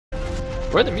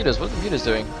Where are the mutas? What are the mutas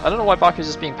doing? I don't know why Bakuryu's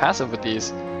just being passive with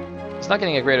these. He's not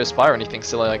getting a greater spy or anything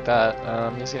silly like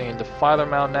that. He's getting into Defiler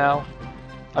Mount now.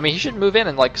 I mean, he should move in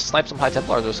and like snipe some High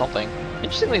Templars or something.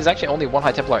 Interestingly, he's actually only one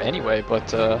High Templar anyway,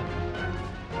 but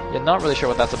yeah, not really sure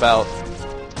what that's about.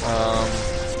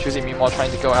 Choosy meanwhile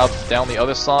trying to go out down the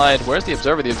other side. Where's the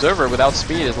Observer? The Observer without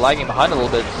speed is lagging behind a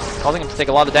little bit, causing him to take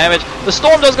a lot of damage. The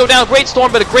Storm does go down. Great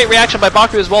Storm, but a great reaction by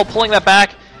Bakuryu as well, pulling that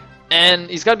back. And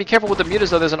he's got to be careful with the mutas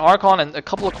though. There's an Archon and a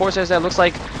couple of Corsairs there. It looks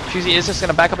like Choosy is just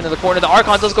going to back up into the corner. The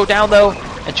Archon does go down though,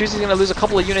 and Choosy's going to lose a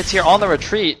couple of units here on the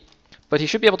retreat. But he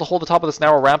should be able to hold the top of this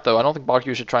narrow ramp though. I don't think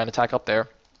Bakuryu should try and attack up there.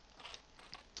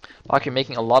 Bakuryu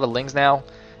making a lot of lings now,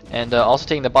 and also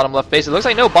taking the bottom left base. It looks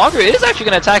like no, Bakuryu is actually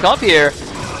going to attack up here,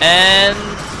 and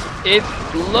it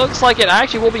looks like it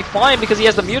actually will be fine because he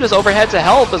has the mutas overhead to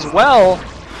help as well.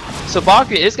 So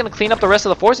Bakuryu is going to clean up the rest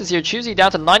of the forces here. Choosy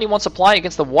down to 91 supply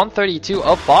against the 132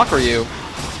 of Bakuryu.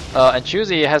 And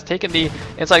Choosy has taken the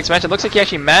inside expansion. Looks like he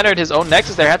actually mannered his own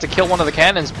Nexus there. Had to kill one of the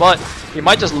cannons, but he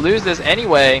might just lose this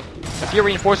anyway. A few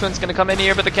reinforcements going to come in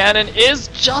here, but the cannon is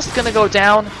just going to go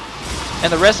down.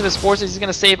 And the rest of his forces, he's going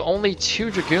to save only 2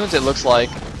 Dragoons, it looks like.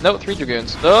 No, 3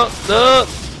 Dragoons.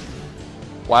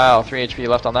 Wow, 3 HP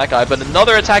left on that guy. But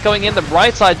another attack going in. The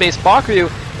right side base Bakuryu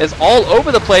is all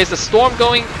over the place. The storm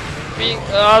going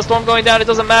down. It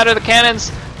doesn't matter. The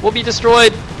cannons will be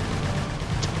destroyed.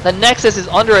 The Nexus is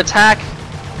under attack.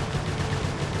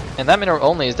 And that mineral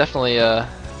only is definitely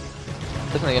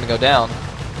going to go down.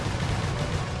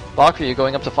 Bakuryu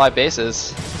going up to 5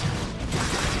 bases.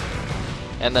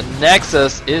 And the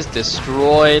Nexus is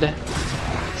destroyed.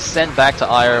 Sent back to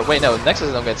Ire. Wait, no,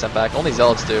 Nexus don't get sent back. Only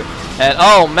Zealots do. And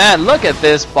oh man, look at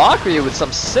this. Bakuryu with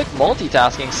some sick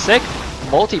multitasking, sick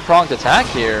multi-pronged attack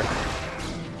here.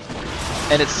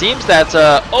 And it seems that,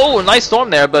 oh, nice storm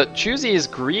there, but Choosy's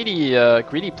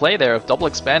greedy play there of double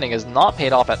expanding has not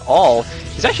paid off at all.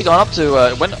 He's actually gone up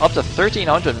to, went up to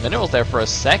 1,300 minerals there for a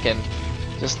second.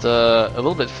 Just a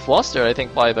little bit flustered, I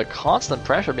think, by the constant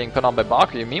pressure being put on by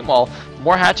Bakuryu. Meanwhile,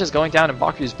 more hatches going down in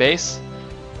Bakuryu's base.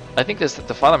 I think this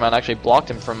Defiler Mount actually blocked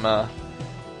him from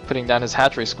putting down his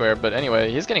hatchery square, but anyway,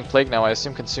 he's getting plagued now. I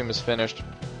assume Consume is finished.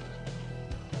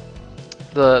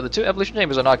 The 2 evolution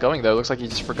chambers are not going though. Looks like he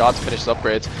just forgot to finish his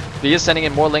upgrades. But he is sending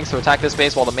in more links to attack this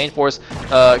base while the main force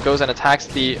goes and attacks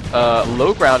the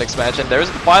low ground expansion. There is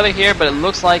a Defiler here, but it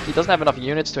looks like he doesn't have enough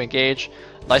units to engage.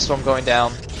 Nice storm going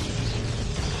down.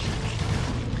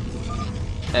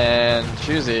 And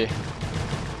Choosy's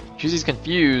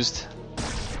confused.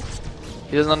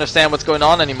 He doesn't understand what's going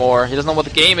on anymore. He doesn't know what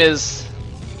the game is.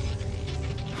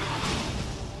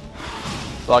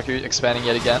 Bakuryu expanding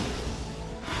yet again.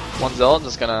 One Zealot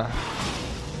just gonna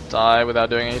die without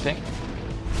doing anything.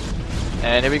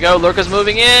 And here we go, Lurker's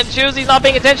moving in. Choosy's not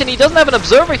paying attention. He doesn't have an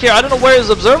Observer here. I don't know where his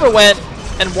Observer went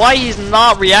and why he's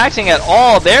not reacting at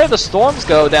all. There the storms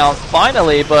go down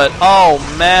finally, but oh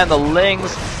man, the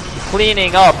Lings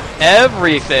cleaning up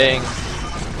everything.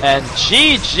 And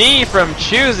GG from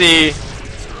Choosy.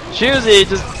 Choosy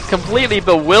just completely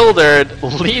bewildered,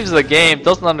 leaves the game,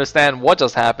 doesn't understand what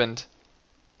just happened.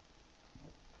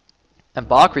 And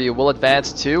Bakuryu will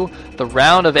advance to the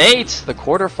round of 8, the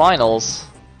quarterfinals.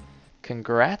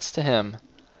 Congrats to him.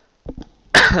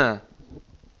 And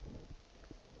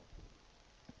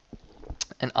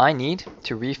I need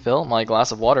to refill my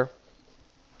glass of water.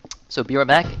 So be right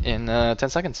back in 10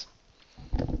 seconds.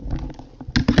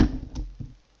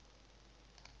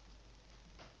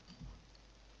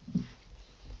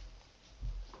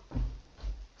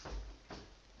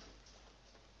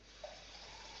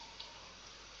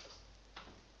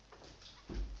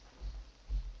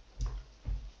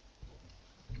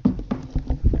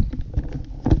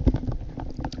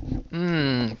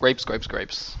 Grapes, grapes,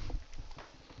 grapes.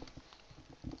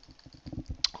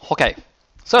 Okay,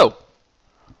 so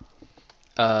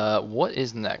what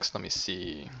is next? Let me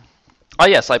see. Oh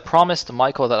yes, I promised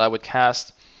Michael that I would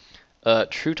cast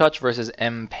True Touch versus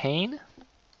M Pain.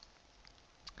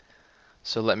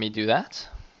 So let me do that.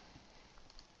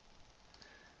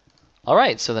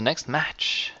 Alright, so the next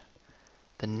match.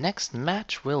 The next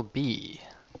match will be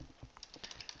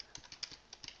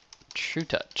True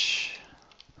Touch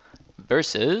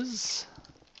versus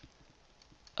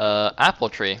Apple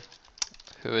Tree,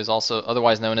 who is also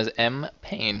otherwise known as M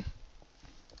Pain.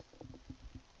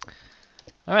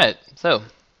 Alright, so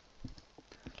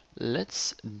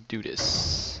let's do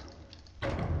this.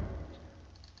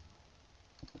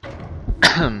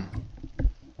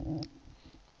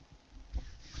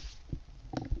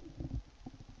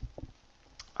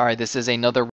 Alright, this is another